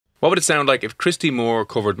What would it sound like if Christy Moore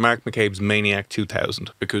covered Mark McCabe's Maniac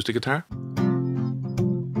 2000? Acoustic guitar?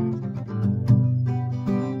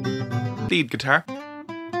 Lead guitar?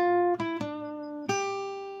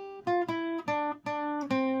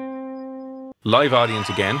 Live audience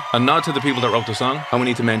again. A nod to the people that wrote the song. And we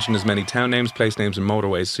need to mention as many town names, place names and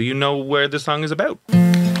motorways so you know where the song is about.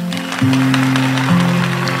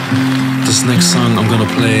 This next song I'm gonna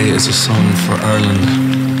play is a song for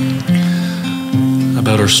Ireland,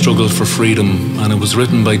 about our struggle for freedom, and it was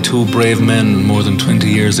written by two brave men more than 20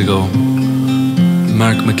 years ago,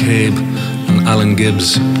 Mark McCabe and Alan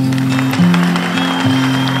Gibbs.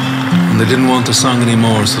 And they didn't want the song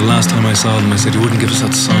anymore, so the last time I saw them I said, "You wouldn't give us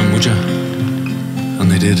that song, would you?" And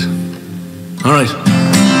they did. All right.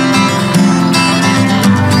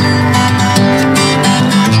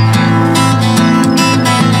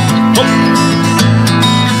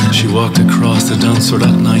 She walked across the dance floor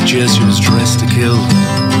that night, yes, she was dressed to kill.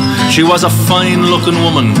 She was a fine-looking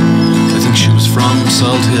woman, I think she was from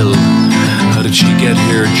Salt Hill. How did she get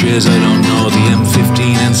here, jizz, I don't know. The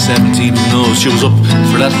M15 and 17, who knows? She was up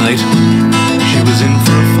for that night, she was in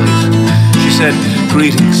for a fight. She said,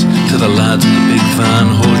 "Greetings to the lads in the big van.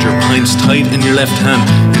 Hold your pints tight in your left hand.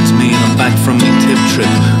 It's me and I'm back from me tip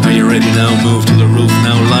trip. Are you ready now? Move to the roof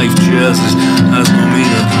now. Life just has no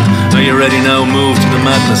meaning. Are you ready now? Move to the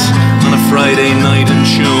madness. On a Friday night in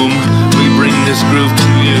Shoom, we bring this groove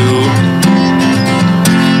to you.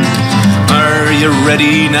 Are you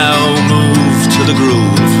ready now? Move to the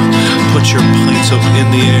groove. Put your pints up in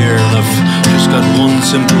the air. And I've just got one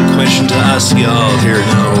simple question to ask you all here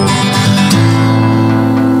now.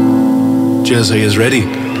 Jez, are you ready?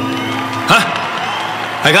 Huh?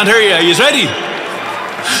 I can't hear you. Are you ready?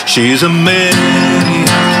 She's a maniac,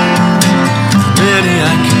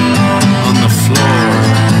 maniac on the floor.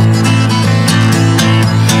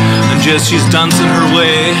 And Jez, she's dancing her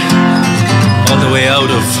way all the way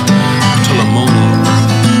out of Tullamore.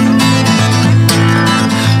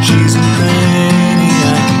 She's a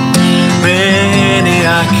maniac,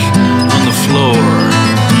 maniac on the floor.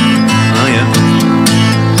 Oh yeah.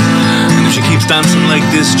 And if she keeps dancing like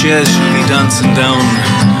this, Jez, she'll be dancing down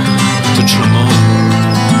to Tullamore.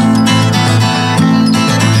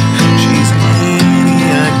 She's a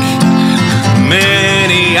maniac,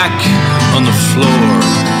 maniac on the floor.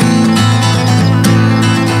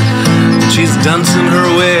 She's dancing her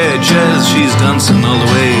way, Jez, she's dancing all the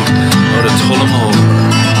way out of Tullamore.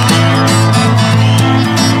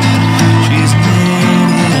 She's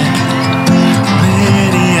maniac,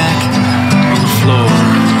 maniac on the floor.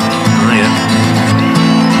 Oh yeah.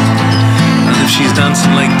 And if she's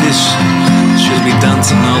dancing like this, she'll be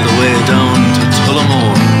dancing all the way down to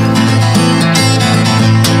Tullamore.